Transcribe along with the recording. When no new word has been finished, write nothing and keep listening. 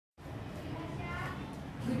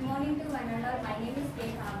to one and all. My name is K.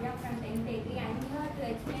 Kavya from 10th Degree. I am here to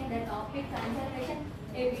explain the topic conservation,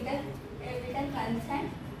 a vital concern.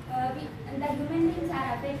 The human beings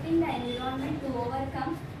are affecting the environment to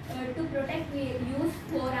overcome, to protect. We use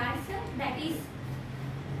 4 R's. That is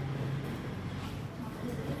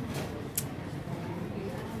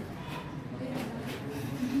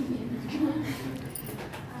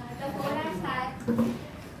the 4 R's are.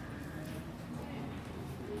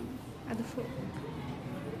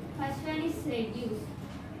 First one is reduce.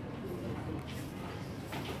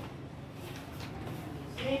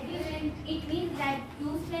 Reduce, it means that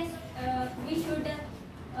useless, we should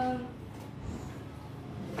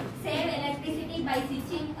save electricity by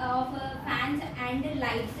switching off fans and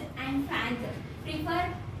lights and fans.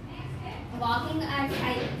 Prefer walking or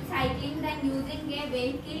cycling than using a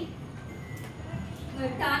vehicle.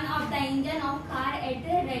 Turn off the engine of car at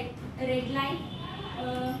red light.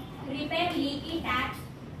 Repair leaky taps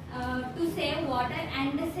to save water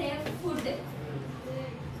and save food.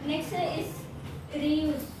 Next is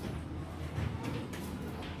reuse.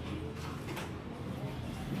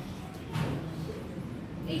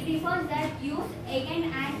 It refers that use again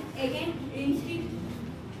and again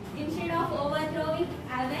instead of overthrowing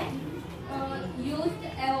away. Used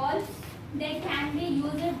evolves. They can be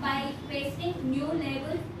used by pasting new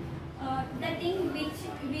labels. The thing which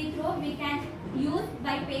we throw, we can use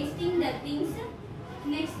by pasting the things.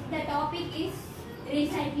 Next, the topic is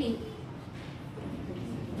recycling.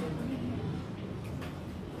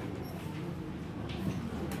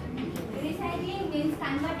 Recycling means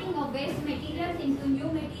converting of waste materials into new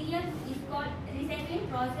materials. Is called recycling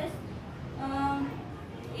process.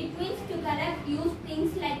 It means to collect used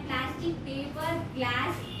things like plastic, paper,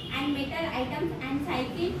 glass, and metal items and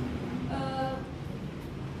cycle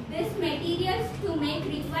these materials to make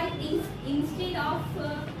required things instead of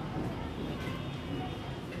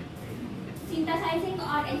synthesizing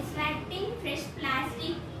or extracting fresh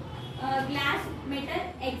plastic, glass, metal,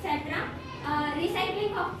 etc.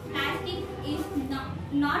 Recycling of plastic is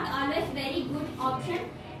not always very good option,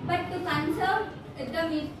 but to conserve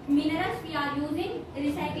the minerals we are using,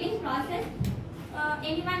 recycling process.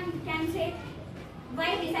 Anyone can say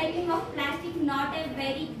why recycling of plastic not a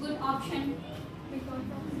very good option?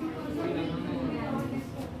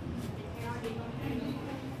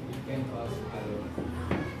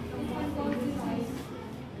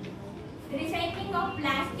 Recycling of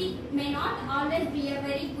plastic may not always be a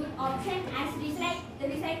very good option, as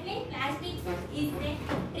recycling plastic is a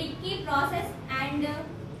tricky process and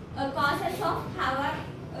causes of havoc.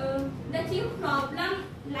 The chief problem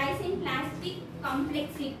lies in plastic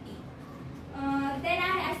complexity. There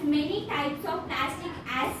are as many types of plastic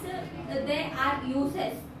as there are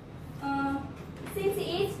uses. Since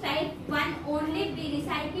each type one only be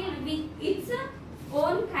recycled with its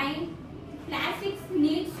own kind, plastics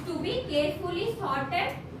needs to be carefully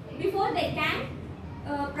sorted before they can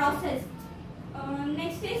processed.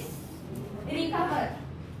 Next is recover.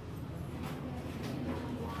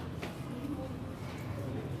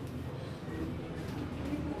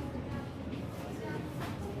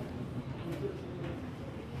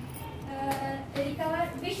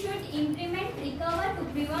 We should implement recover to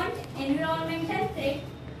prevent environmental threat.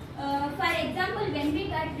 For example, when we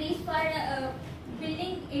cut trees for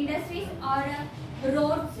building industries or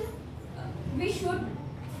roads, we should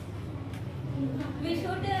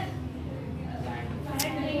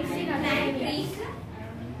plant trees.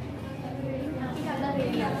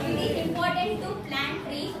 It is important to plant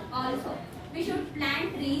trees also. We should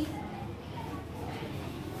plant trees.